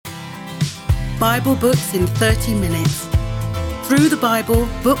Bible books in 30 minutes. Through the Bible,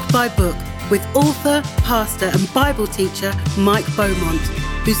 book by book, with author, pastor and Bible teacher Mike Beaumont,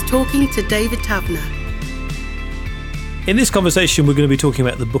 who's talking to David Taverner. In this conversation, we're going to be talking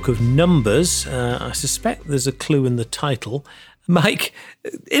about the book of Numbers. I suspect there's a clue in the title. Mike,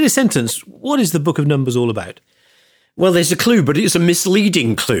 in a sentence, what is the book of Numbers all about? Well, there's a clue, but it's a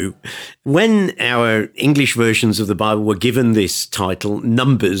misleading clue. When our English versions of the Bible were given this title,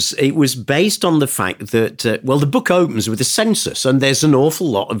 Numbers, it was based on the fact that, the book opens with a census, and there's an awful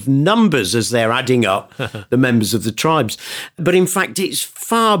lot of numbers as they're adding up the members of the tribes. But in fact, it's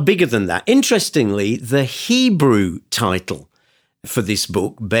far bigger than that. Interestingly, the Hebrew title for this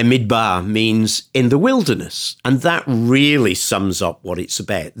book, Bemidbar, means in the wilderness, and that really sums up what it's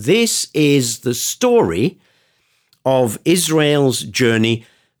about. This is the story of Israel's journey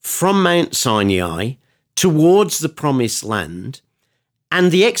from Mount Sinai towards the Promised Land, and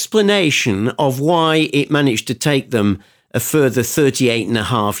the explanation of why it managed to take them a further 38 and a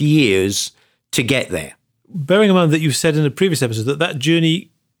half years to get there. Bearing in mind that you've said in a previous episode that journey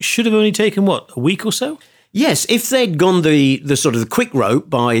should have only taken, a week or so? Yes, if they'd gone the sort of the quick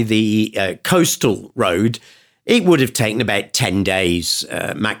route by the coastal road, it would have taken about 10 days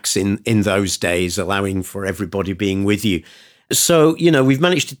max in those days, allowing for everybody being with you. So, we've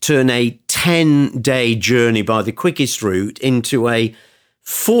managed to turn a 10-day journey by the quickest route into a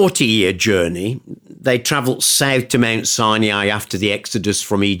 40-year journey. They travelled south to Mount Sinai after the Exodus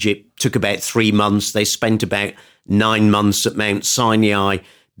from Egypt. Took about 3 months. They spent about 9 months at Mount Sinai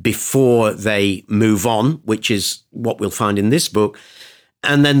before they move on, which is what we'll find in this book.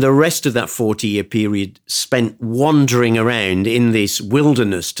 And then the rest of that 40-year period spent wandering around in this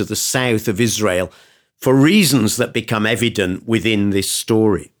wilderness to the south of Israel for reasons that become evident within this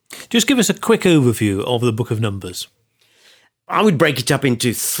story. Just give us a quick overview of the book of Numbers. I would break it up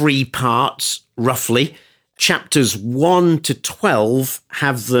into 3 parts, roughly. Chapters 1 to 12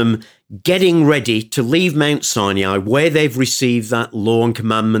 have them getting ready to leave Mount Sinai, where they've received that law and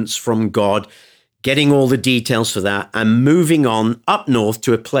commandments from God, getting all the details for that, and moving on up north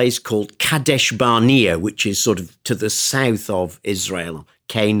to a place called Kadesh Barnea, which is sort of to the south of Israel,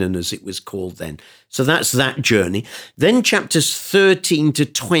 Canaan as it was called then. So that's that journey. Then chapters 13 to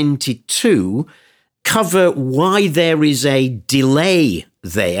 22 cover why there is a delay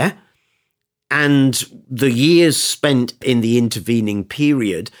there and the years spent in the intervening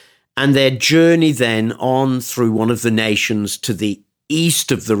period, and their journey then on through one of the nations to the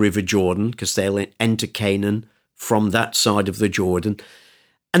east of the River Jordan, because they'll enter Canaan from that side of the Jordan.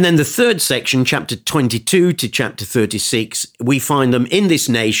 And then the third section, chapter 22 to chapter 36, we find them in this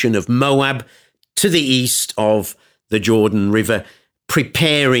nation of Moab to the east of the Jordan River,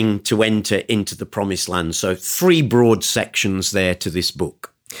 preparing to enter into the Promised Land. So 3 broad sections there to this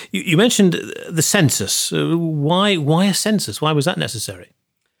book. You mentioned the census. Why a census? Why was that necessary?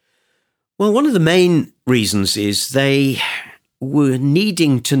 Well, one of the main reasons is they were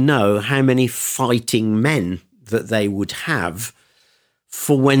needing to know how many fighting men that they would have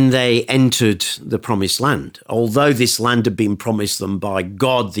for when they entered the Promised Land. Although this land had been promised them by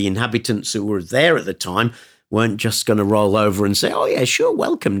God, the inhabitants who were there at the time weren't just going to roll over and say, oh yeah, sure,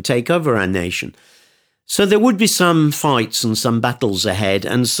 welcome, take over our nation. So there would be some fights and some battles ahead,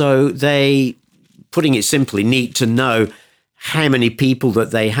 and so they, putting it simply, need to know how many people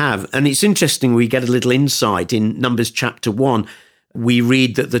that they have. And it's interesting, we get a little insight in Numbers chapter 1. We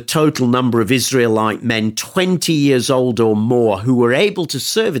read that the total number of Israelite men 20 years old or more who were able to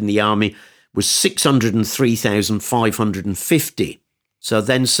serve in the army was 603,550. So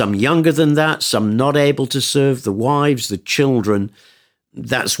then some younger than that, some not able to serve, the wives, the children.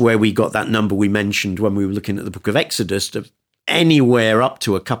 That's where we got that number we mentioned when we were looking at the book of Exodus, of anywhere up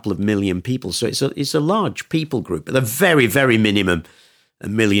to a couple of million people. So it's a large people group, at the very, very minimum, 1.25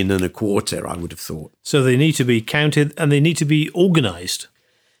 million, I would have thought. So they need to be counted and they need to be organised.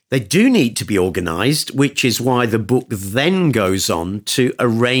 They do need to be organised, which is why the book then goes on to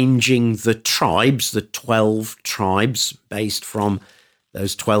arranging the tribes, the 12 tribes based from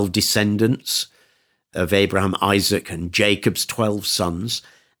those 12 descendants of Abraham, Isaac and Jacob's 12 sons.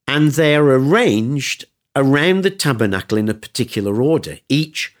 And they're arranged around the tabernacle in a particular order.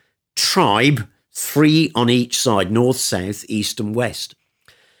 Each tribe, 3 on each side, north, south, east and west.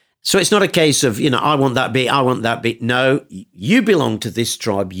 So it's not a case of, I want that bit, I want that bit. No, you belong to this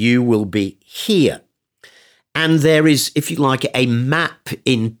tribe, you will be here. And there is, if you like, a map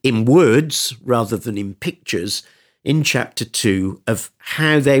in words rather than in pictures in chapter 2 of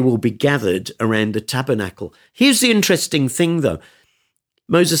how they will be gathered around the tabernacle. Here's the interesting thing, though.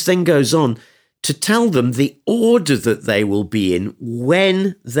 Moses then goes on to tell them the order that they will be in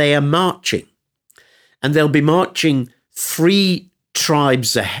when they are marching. and they'll be marching 3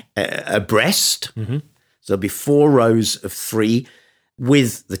 tribes abreast. So there'll be 4 rows of 3,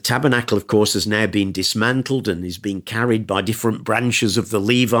 with the tabernacle, of course, has now been dismantled and is being carried by different branches of the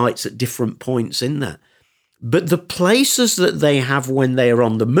Levites at different points in that. But the places that they have when they are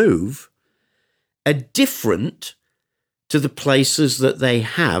on the move are different to the places that they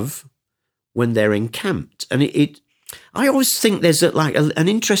have when they're encamped. And I always think there's an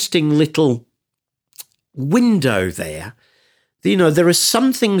interesting little window there. You know, there are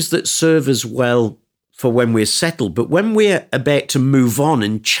some things that serve us well for when we're settled, but when we're about to move on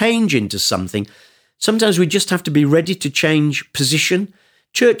and change into something, sometimes we just have to be ready to change position.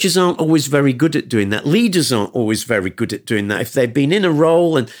 Churches aren't always very good at doing that. Leaders aren't always very good at doing that. If they've been in a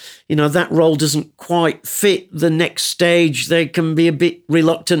role and, you know, that role doesn't quite fit the next stage, they can be a bit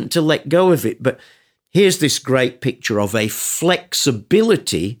reluctant to let go of it. But here's this great picture of a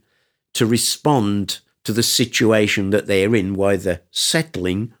flexibility to respond to the situation that they're in, whether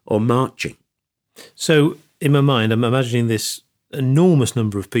settling or marching. So in my mind, I'm imagining this enormous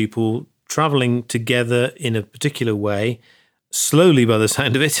number of people travelling together in a particular way, slowly by the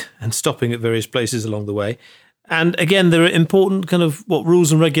sound of it, and stopping at various places along the way. And again, there are important kind of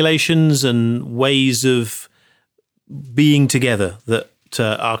rules and regulations and ways of being together that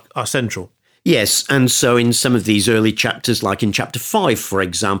are central. Yes, and so in some of these early chapters, like in chapter 5, for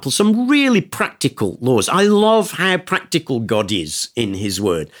example, some really practical laws. I love how practical God is in his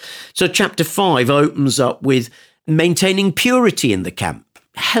word. So chapter 5 opens up with maintaining purity in the camp,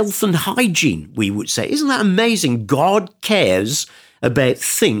 health and hygiene, we would say. Isn't that amazing? God cares about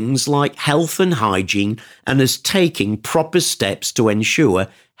things like health and hygiene and is taking proper steps to ensure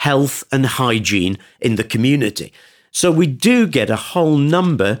health and hygiene in the community. So we do get a whole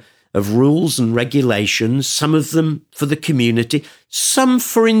number of rules and regulations, some of them for the community, some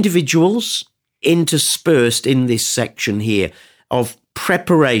for individuals, interspersed in this section here of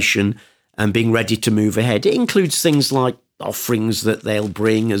preparation and being ready to move ahead. It includes things like offerings that they'll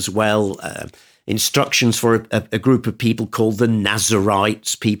bring as well, instructions for a group of people called the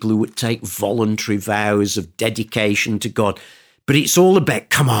Nazarites, people who would take voluntary vows of dedication to God. But it's all about,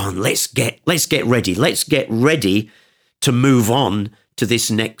 come on, let's get ready. Let's get ready to move on to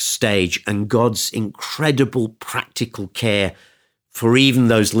this next stage, and God's incredible practical care for even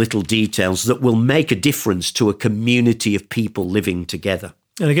those little details that will make a difference to a community of people living together.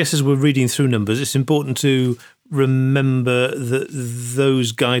 And I guess as we're reading through Numbers, it's important to remember that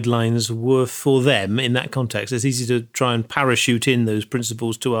those guidelines were for them in that context. It's easy to try and parachute in those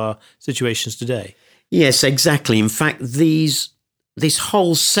principles to our situations today. Yes, exactly. In fact, this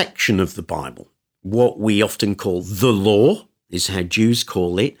whole section of the Bible, what we often call the law, is how Jews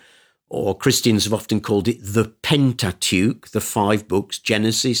call it, or Christians have often called it the Pentateuch, the 5 books,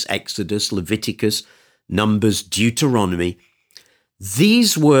 Genesis, Exodus, Leviticus, Numbers, Deuteronomy.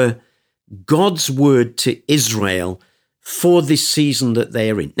 These were God's word to Israel for this season that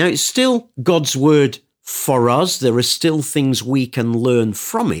they are in. Now, it's still God's word for us. There are still things we can learn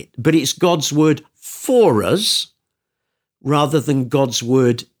from it, but it's God's word for us rather than God's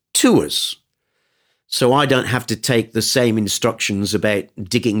word to us. So I don't have to take the same instructions about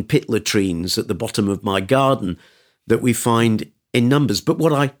digging pit latrines at the bottom of my garden that we find in Numbers. But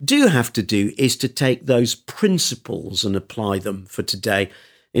what I do have to do is to take those principles and apply them for today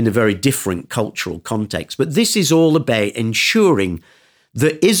in a very different cultural context. But this is all about ensuring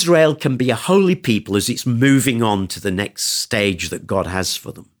that Israel can be a holy people as it's moving on to the next stage that God has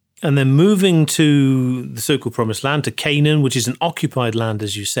for them. And then moving to the so-called Promised Land, to Canaan, which is an occupied land,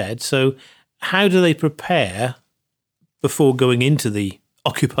 as you said. So how do they prepare before going into the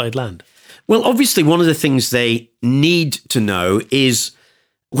occupied land? Well, obviously, one of the things they need to know is,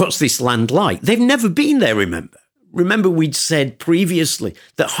 what's this land like? They've never been there, remember. Remember, we'd said previously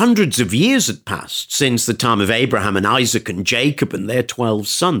that hundreds of years had passed since the time of Abraham and Isaac and Jacob and their 12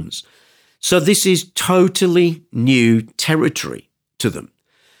 sons. So this is totally new territory to them.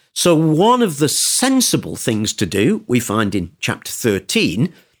 So one of the sensible things to do, we find in chapter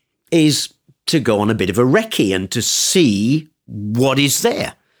 13, is to go on a bit of a recce and to see what is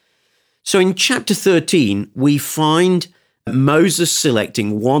there. So in chapter 13, we find Moses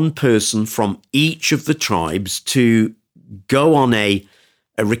selecting one person from each of the tribes to go on a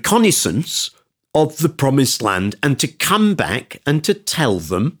reconnaissance of the Promised Land and to come back and to tell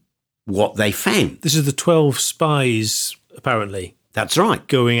them what they found. This is the 12 spies, apparently. That's right.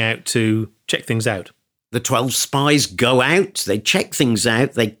 Going out to check things out. The 12 spies go out, they check things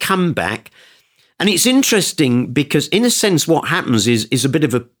out, they come back. And it's interesting because, in a sense, what happens is a bit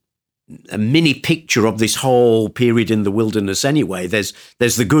of a mini picture of this whole period in the wilderness anyway. There's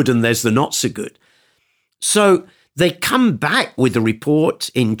the good and there's the not so good. So they come back with a report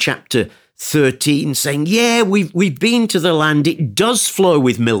in chapter 13 saying, yeah, we've been to the land. It does flow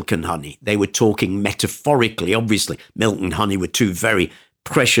with milk and honey. They were talking metaphorically, obviously. Milk and honey were two very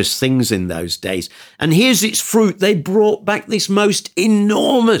precious things in those days. And here's its fruit. They brought back this most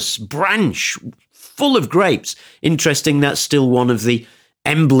enormous branch full of grapes. Interesting, that's still one of the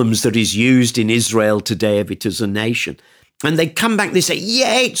emblems that is used in Israel today of it as a nation. And they come back, they say,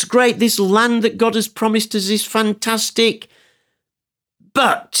 yeah, it's great. This land that God has promised us is fantastic.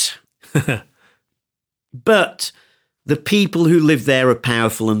 But the people who live there are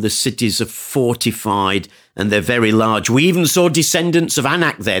powerful and the cities are fortified and they're very large. We even saw descendants of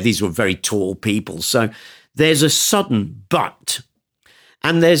Anak there. These were very tall people. So there's a sudden but.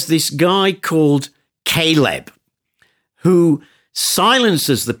 And there's this guy called Caleb who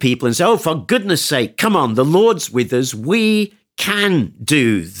silences the people and says, oh, for goodness sake, come on, the Lord's with us. We can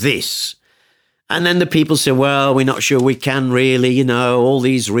do this. And then the people say, well, we're not sure we can really, all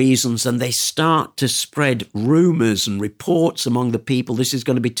these reasons. And they start to spread rumors and reports among the people. This is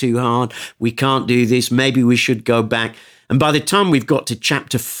going to be too hard. We can't do this. Maybe we should go back. And by the time we've got to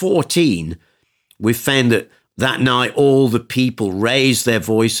chapter 14, we've found that night all the people raised their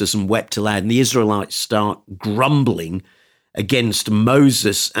voices and wept aloud. And the Israelites start grumbling against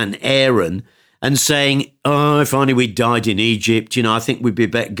Moses and Aaron and saying, oh, if only we died in Egypt, I think we'd be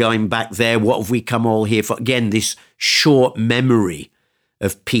better going back there. What have we come all here for? Again, this short memory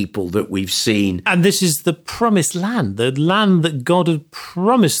of people that we've seen. And this is the promised land, the land that God had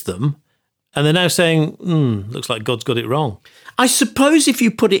promised them. And they're now saying, looks like God's got it wrong. I suppose if you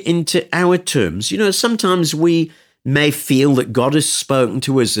put it into our terms, sometimes we may feel that God has spoken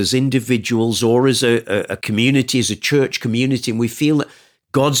to us as individuals or as a community, as a church community, and we feel that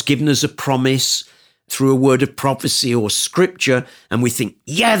God's given us a promise through a word of prophecy or scripture, and we think,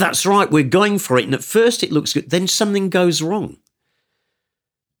 yeah, that's right, we're going for it. And at first it looks good, then something goes wrong.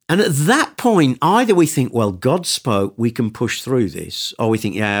 And at that point, either we think, well, God spoke, we can push through this, or we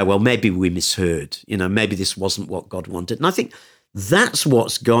think, yeah, well, maybe we misheard. Maybe this wasn't what God wanted. And I think that's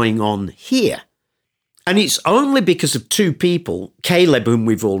what's going on here. And it's only because of two people, Caleb, whom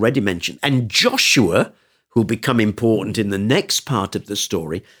we've already mentioned, and Joshua, who'll become important in the next part of the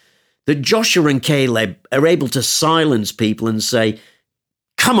story, that Joshua and Caleb are able to silence people and say,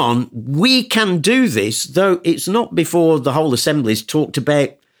 come on, we can do this, though it's not before the whole assembly's talked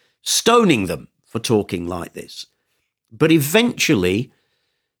about stoning them for talking like this. But eventually,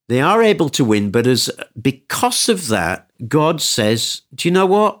 they are able to win, but because of that, God says, do you know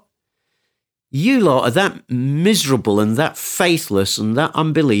what? You lot are that miserable and that faithless and that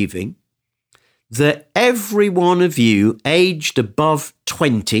unbelieving that every one of you aged above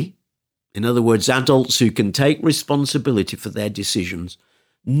 20, in other words, adults who can take responsibility for their decisions,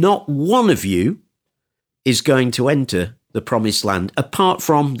 not one of you is going to enter the promised land, apart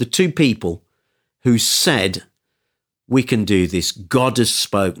from the two people who said, we can do this, God has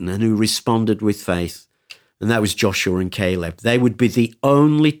spoken, and who responded with faith. And that was Joshua and Caleb. They would be the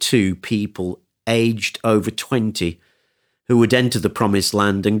only two people aged over 20 who would enter the promised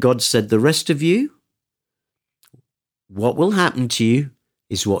land. And God said, the rest of you, what will happen to you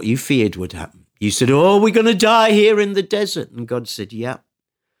is what you feared would happen. You said, oh, we're going to die here in the desert. And God said, yeah,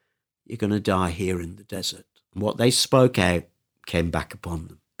 you're going to die here in the desert. And what they spoke out came back upon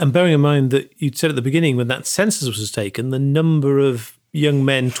them. And bearing in mind that you'd said at the beginning, when that census was taken, the number of young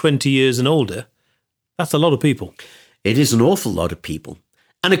men 20 years and older, that's a lot of people. It is an awful lot of people.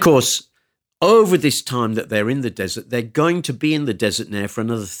 And of course, over this time that they're in the desert, they're going to be in the desert now for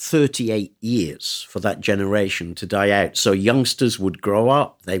another 38 years for that generation to die out. So youngsters would grow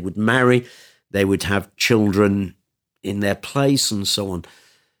up, they would marry, they would have children in their place and so on.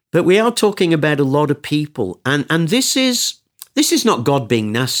 But we are talking about a lot of people. And this is not God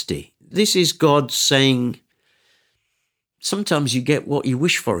being nasty. This is God saying, sometimes you get what you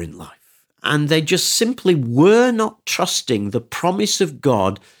wish for in life. And they just simply were not trusting the promise of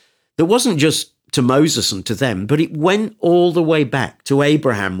God that wasn't just to Moses and to them, but it went all the way back to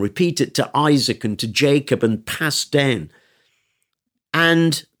Abraham, repeated to Isaac and to Jacob and passed down.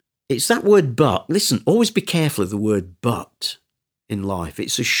 And it's that word but. Listen, always be careful of the word but in life.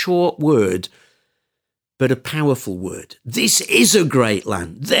 It's a short word, but a powerful word. This is a great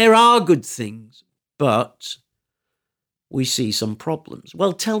land. There are good things, but we see some problems.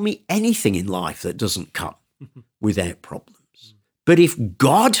 Well, tell me anything in life that doesn't come without problems. But if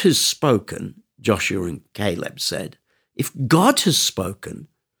God has spoken, Joshua and Caleb said, if God has spoken,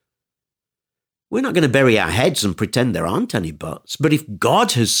 we're not going to bury our heads and pretend there aren't any buts. But if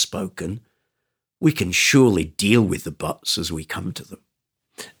God has spoken, we can surely deal with the buts as we come to them.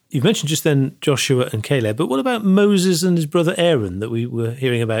 You've mentioned just then Joshua and Caleb, but what about Moses and his brother Aaron that we were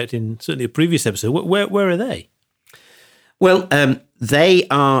hearing about in certainly a previous episode? Where are they? Well, they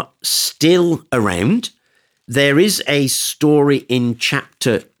are still around. There is a story in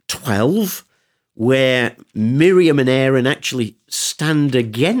chapter 12 where Miriam and Aaron actually stand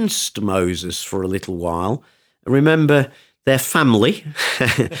against Moses for a little while. Remember, they're family,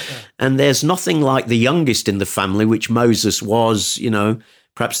 and there's nothing like the youngest in the family, which Moses was,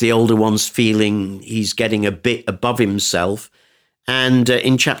 perhaps the older one's feeling he's getting a bit above himself. And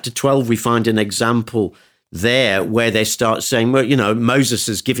in chapter 12, we find an example there where they start saying, well, Moses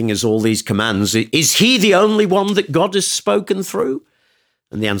is giving us all these commands. Is he the only one that God has spoken through?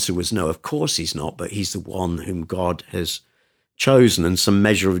 And the answer was no, of course he's not, but he's the one whom God has chosen, and some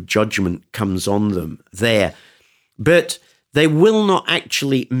measure of judgment comes on them there. But they will not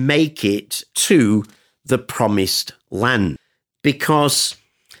actually make it to the promised land, because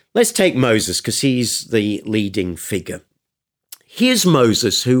let's take Moses, because he's the leading figure. Here's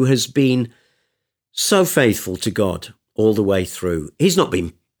Moses, who has been so faithful to God all the way through. He's not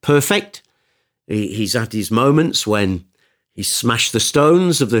been perfect. He's had his moments when he smashed the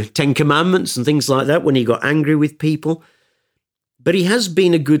stones of the Ten Commandments and things like that, when he got angry with people. But he has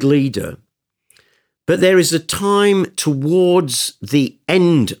been a good leader. But there is a time towards the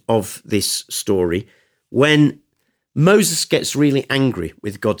end of this story when Moses gets really angry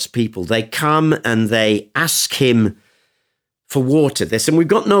with God's people. They come and they ask him for water. They said, we've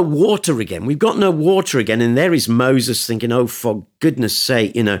got no water again. We've got no water again. And there is Moses thinking, oh, for goodness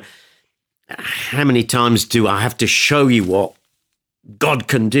sake, how many times do I have to show you what God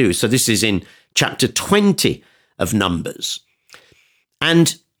can do? So this is in chapter 20 of Numbers.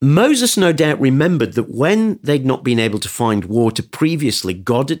 And Moses no doubt remembered that when they'd not been able to find water previously,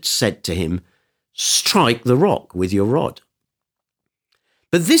 God had said to him, strike the rock with your rod.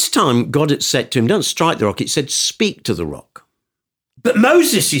 But this time God had said to him, don't strike the rock. It said, speak to the rock. But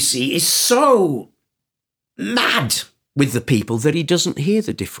Moses, you see, is so mad with the people that he doesn't hear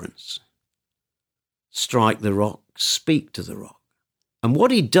the difference. Strike the rock, speak to the rock. And what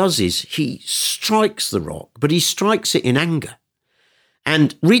he does is he strikes the rock, but he strikes it in anger.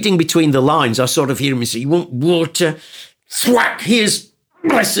 And reading between the lines, I sort of hear him say, you want water? Thwack, here's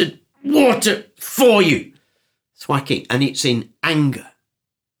blessed water for you. Thwacking, and it's in anger.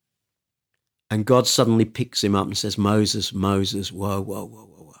 And God suddenly picks him up and says, Moses, Moses,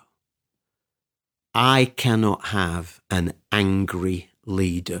 whoa. I cannot have an angry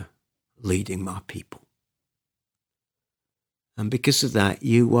leader leading my people. And because of that,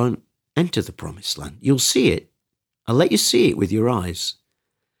 you won't enter the promised land. You'll see it. I'll let you see it with your eyes,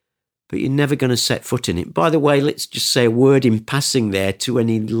 but you're never going to set foot in it. By the way, let's just say a word in passing there to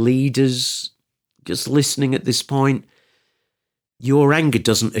any leaders just listening at this point. Your anger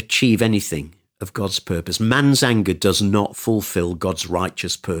doesn't achieve anything of God's purpose. Man's anger does not fulfill God's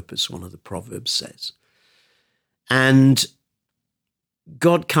righteous purpose, one of the Proverbs says. And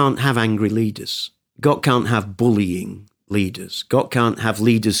God can't have angry leaders. God can't have bullying leaders. God can't have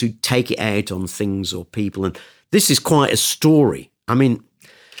leaders who take it out on things or people. And this is quite a story. I mean,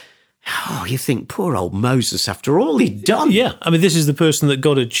 you think, poor old Moses, after all he'd done. Yeah, I mean, this is the person that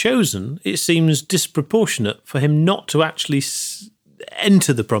God had chosen. It seems disproportionate for him not to actually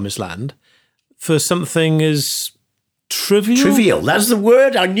enter the promised land for something as trivial. Trivial, that's the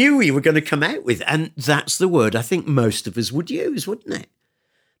word I knew you were going to come out with. And that's the word I think most of us would use, wouldn't it?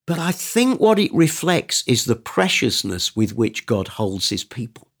 But I think what it reflects is the preciousness with which God holds his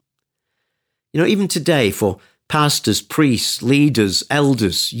people. Even today, for pastors, priests, leaders,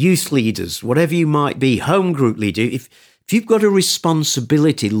 elders, youth leaders, whatever you might be, home group leader, if you've got a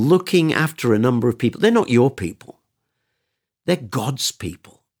responsibility looking after a number of people, they're not your people. They're God's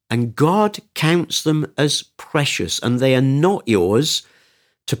people. And God counts them as precious, and they are not yours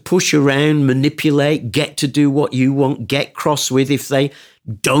to push around, manipulate, get to do what you want, get cross with if they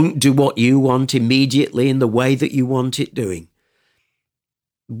don't do what you want immediately in the way that you want it doing.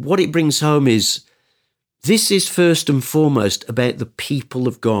 What it brings home is this is first and foremost about the people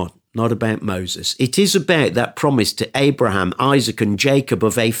of God, not about Moses. It is about that promise to Abraham, Isaac, and Jacob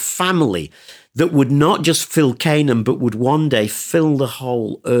of a family that would not just fill Canaan, but would one day fill the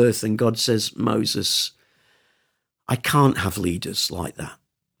whole earth. And God says, Moses, I can't have leaders like that.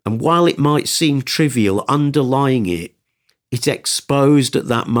 And while it might seem trivial, underlying it, it exposed at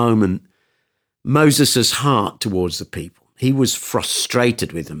that moment Moses' heart towards the people. He was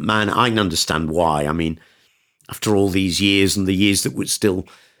frustrated with them. Man, I can understand why. I mean, after all these years and the years that would still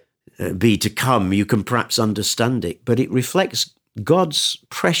be to come, you can perhaps understand it. But it reflects God's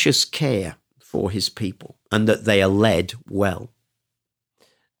precious care for his people and that they are led well.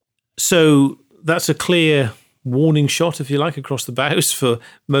 So that's a clear warning shot, if you like, across the bows for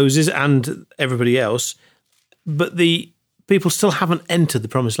Moses and everybody else. But the people still haven't entered the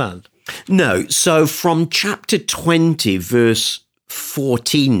promised land. No. So from chapter 20, verse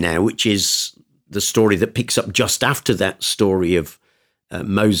 14 now, which is the story that picks up just after that story of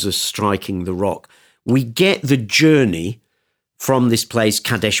Moses striking the rock, we get the journey from this place,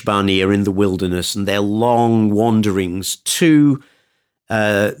 Kadesh Barnea, in the wilderness, and their long wanderings to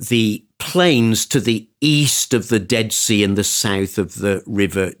the plains to the east of the Dead Sea and the south of the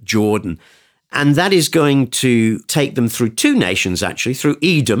River Jordan. And that is going to take them through two nations, actually, through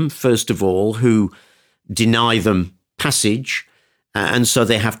Edom, first of all, who deny them passage, and so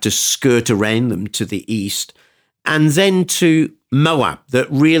they have to skirt around them to the east, and then to Moab, that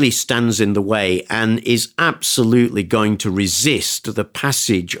really stands in the way and is absolutely going to resist the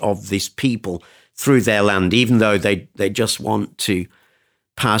passage of this people through their land, even though they just want to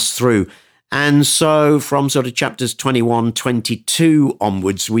pass through. And so from sort of chapters 21, 22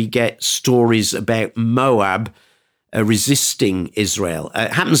 onwards, we get stories about Moab resisting Israel.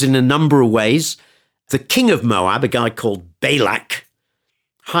 It happens in a number of ways. The king of Moab, a guy called Balak,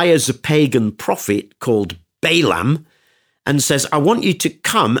 hires a pagan prophet called Balaam and says, I want you to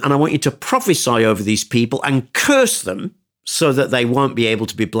come and I want you to prophesy over these people and curse them so that they won't be able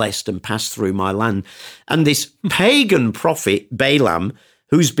to be blessed and pass through my land. And this pagan prophet, Balaam,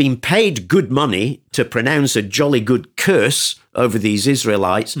 who's been paid good money to pronounce a jolly good curse over these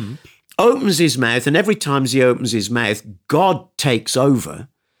Israelites, opens his mouth, and every time he opens his mouth, God takes over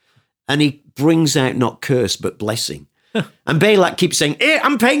and he brings out not curse but blessing. And Balak keeps saying,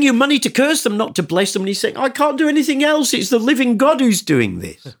 I'm paying you money to curse them, not to bless them. And he's saying, I can't do anything else. It's the living God who's doing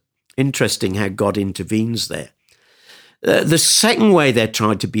this. Interesting how God intervenes there. The second way they're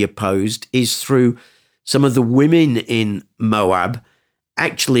trying to be opposed is through some of the women in Moab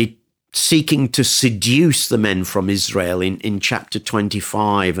actually seeking to seduce the men from Israel in chapter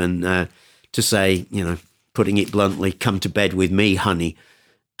 25 and to say, putting it bluntly, come to bed with me, honey.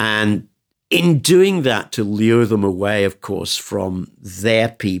 And in doing that, to lure them away, of course, from their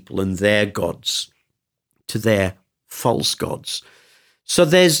people and their gods to their false gods. So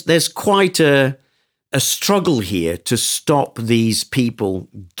there's quite a struggle here to stop these people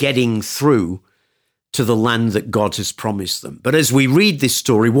getting through to the land that God has promised them. But as we read this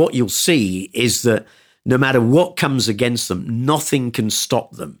story, what you'll see is that no matter what comes against them, nothing can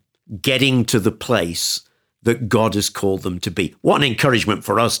stop them getting to the place that God has called them to be. What an encouragement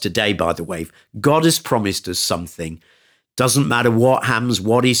for us today, by the way. God has promised us something. Doesn't matter what happens,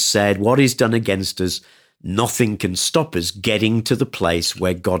 what is said, what is done against us, nothing can stop us getting to the place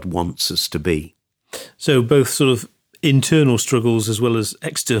where God wants us to be. So both sort of internal struggles as well as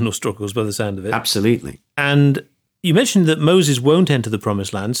external struggles by the sound of it. Absolutely. And you mentioned that Moses won't enter the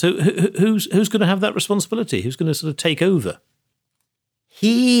promised land. So who's going to have that responsibility? Who's going to sort of take over?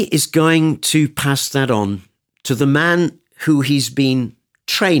 He is going to pass that on to the man who he's been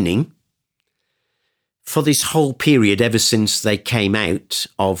training for this whole period ever since they came out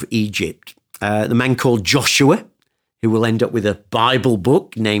of Egypt. The man called Joshua, who will end up with a Bible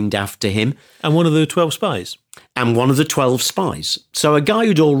book named after him. And one of the 12 spies. And one of the 12 spies. So a guy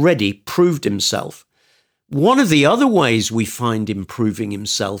who'd already proved himself. One of the other ways we find him proving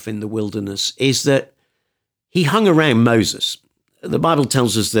himself in the wilderness is that he hung around Moses. The Bible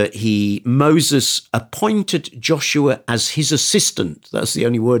tells us that Moses appointed Joshua as his assistant. That's the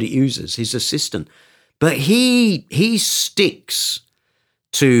only word it uses, his assistant. But he sticks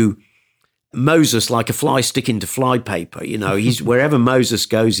to Moses like a fly sticking to fly paper. He's wherever Moses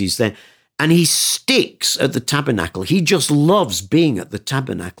goes, he's there. And he sticks at the tabernacle. He just loves being at the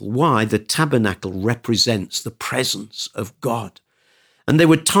tabernacle. Why? The tabernacle represents the presence of God. And there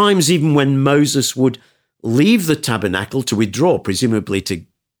were times even when Moses would leave the tabernacle to withdraw, presumably to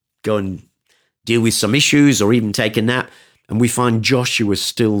go and deal with some issues or even take a nap. And we find Joshua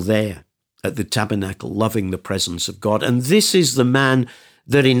still there at the tabernacle, loving the presence of God. And this is the man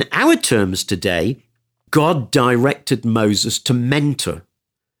that in our terms today, God directed Moses to mentor,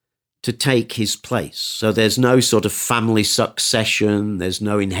 to take his place. So there's no sort of family succession, there's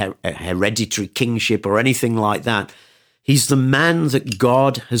no hereditary kingship or anything like that. He's the man that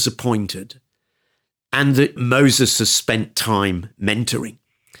God has appointed and that Moses has spent time mentoring.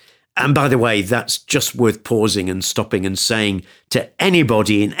 And by the way, that's just worth pausing and stopping and saying to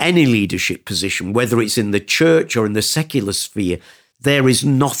anybody in any leadership position, whether it's in the church or in the secular sphere, there is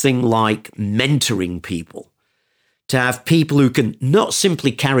nothing like mentoring people. To have people who can not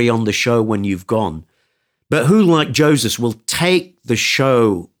simply carry on the show when you've gone, but who, like Joseph, will take the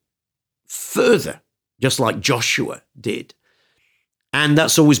show further, just like Joshua did. And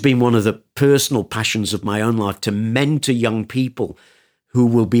that's always been one of the personal passions of my own life, to mentor young people who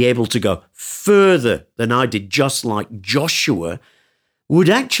will be able to go further than I did, just like Joshua would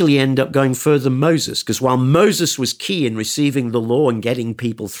actually end up going further than Moses. Because while Moses was key in receiving the law and getting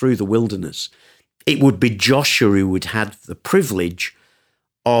people through the wilderness, it would be Joshua who would have the privilege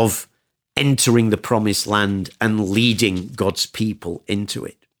of entering the promised land and leading God's people into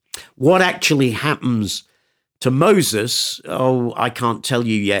it. What actually happens to Moses, I can't tell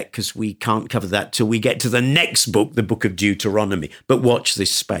you yet, because we can't cover that till we get to the next book, the book of Deuteronomy. But watch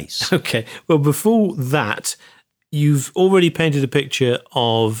this space. Okay. Well, before that, you've already painted a picture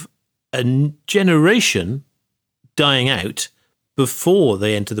of a generation dying out before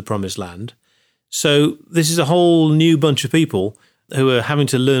they enter the promised land. So this is a whole new bunch of people who are having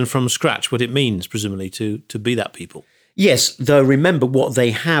to learn from scratch what it means, presumably, to be that people. Yes, though remember, what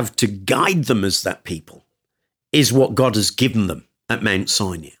they have to guide them as that people is what God has given them at Mount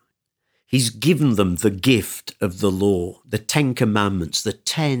Sinai. He's given them the gift of the law, the 10 commandments, the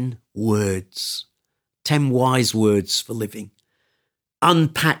 10 words, 10 wise words for living,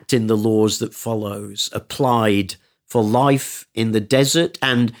 unpacked in the laws that follows, applied for life in the desert,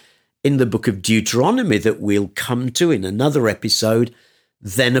 and in the book of Deuteronomy that we'll come to in another episode,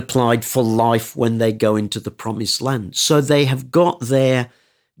 then applied for life when they go into the promised land. So they have got their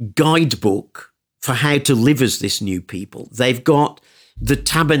guidebook for how to live as this new people. They've got the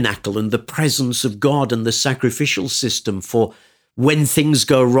tabernacle and the presence of God and the sacrificial system for when things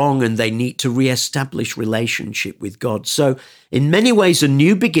go wrong and they need to reestablish relationship with God. So in many ways, a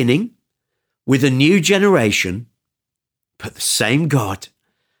new beginning with a new generation, but the same God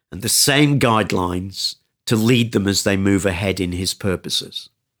and the same guidelines to lead them as they move ahead in his purposes.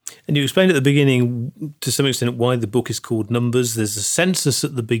 And you explained at the beginning, to some extent, why the book is called Numbers. There's a census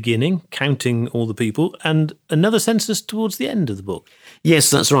at the beginning, counting all the people, and another census towards the end of the book. Yes,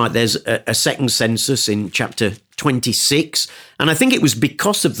 that's right. There's a second census in chapter 26. And I think it was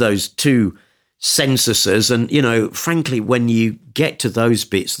because of those two censuses. And, you know, frankly, when you get to those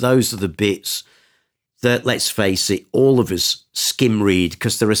bits, those are the bits that, let's face it, all of us skim read,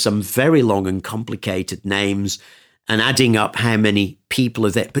 because there are some very long and complicated names and adding up how many people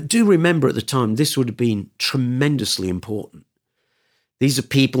are there. But do remember, at the time, this would have been tremendously important. These are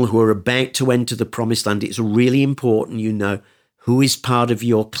people who are about to enter the promised land. It's really important, you know, who is part of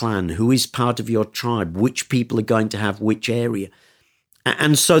your clan, who is part of your tribe, which people are going to have which area.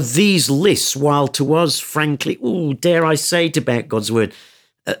 And so these lists, while to us, frankly, dare I say it about God's word,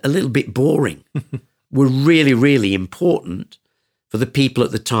 a little bit boring, were really, really important for the people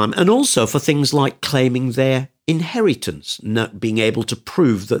at the time, and also for things like claiming their inheritance, not being able to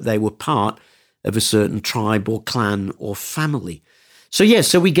prove that they were part of a certain tribe or clan or family. So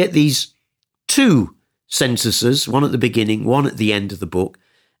we get these two censuses, one at the beginning, one at the end of the book.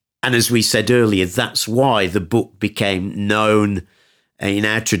 And as we said earlier, that's why the book became known in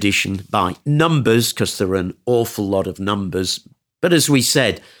our tradition by Numbers, because there are an awful lot of numbers. But as we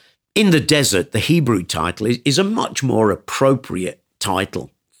said, in the desert, the Hebrew title is a much more appropriate title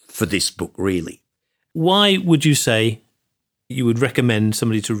for this book, really. Why would you say you would recommend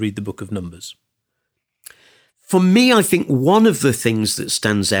somebody to read the book of Numbers? For me, I think one of the things that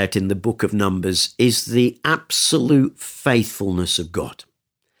stands out in the book of Numbers is the absolute faithfulness of God.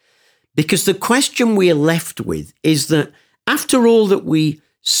 Because the question we are left with is that after all that we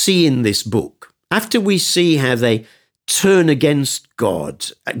see in this book, after we see how they turn against God,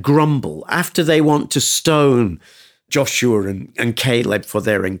 grumble, after they want to stone Joshua and Caleb for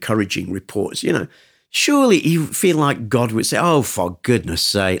their encouraging reports, you know, surely you feel like God would say, oh, for goodness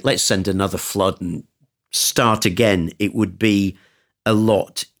sake, let's send another flood and start again. It would be a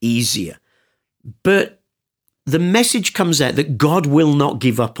lot easier. But the message comes out that God will not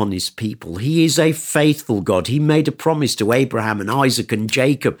give up on his people. He is a faithful God. He made a promise to Abraham and Isaac and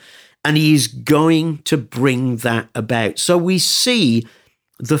Jacob, and he is going to bring that about. So we see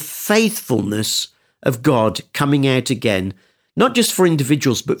the faithfulness of God coming out again, not just for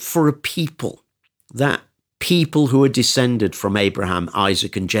individuals, but for a people. That people who are descended from Abraham,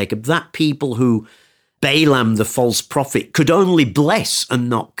 Isaac, and Jacob, that people who Balaam, the false prophet, could only bless and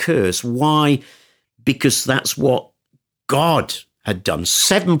not curse. Why? Because that's what God had done.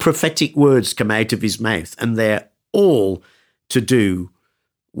 7 prophetic words come out of his mouth, and they're all to do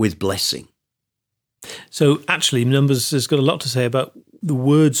with blessing. So actually, Numbers has got a lot to say about the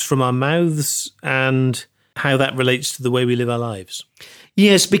words from our mouths and how that relates to the way we live our lives.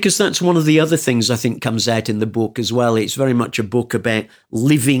 Yes, because that's one of the other things I think comes out in the book as well. It's very much a book about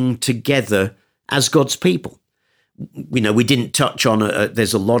living together as God's people. we didn't touch on,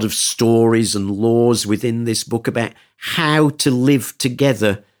 there's a lot of stories and laws within this book about how to live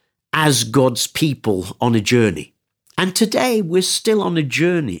together as God's people on a journey. And today we're still on a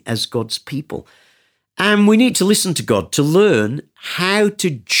journey as God's people. And we need to listen to God to learn how to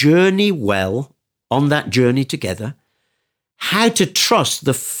journey well on that journey together, how to trust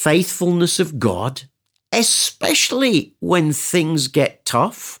the faithfulness of God, especially when things get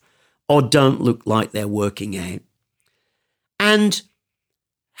tough or don't look like they're working out, and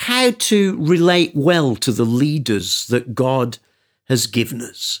how to relate well to the leaders that God has given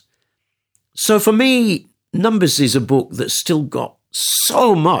us. So for me, Numbers is a book that's still got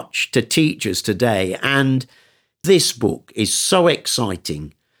so much to teach us today, and this book is so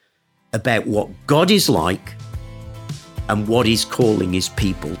exciting about what God is like and what he's calling his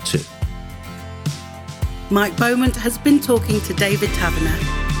people to. Mike Beaumont has been talking to David Taverner.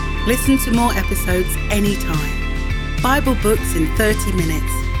 Listen to more episodes anytime. Bible books in 30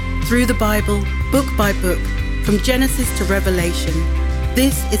 minutes. Through the Bible, book by book, from Genesis to Revelation.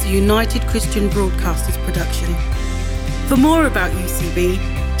 This is a United Christian Broadcasters production. For more about UCB,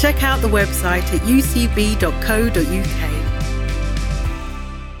 check out the website at ucb.co.uk.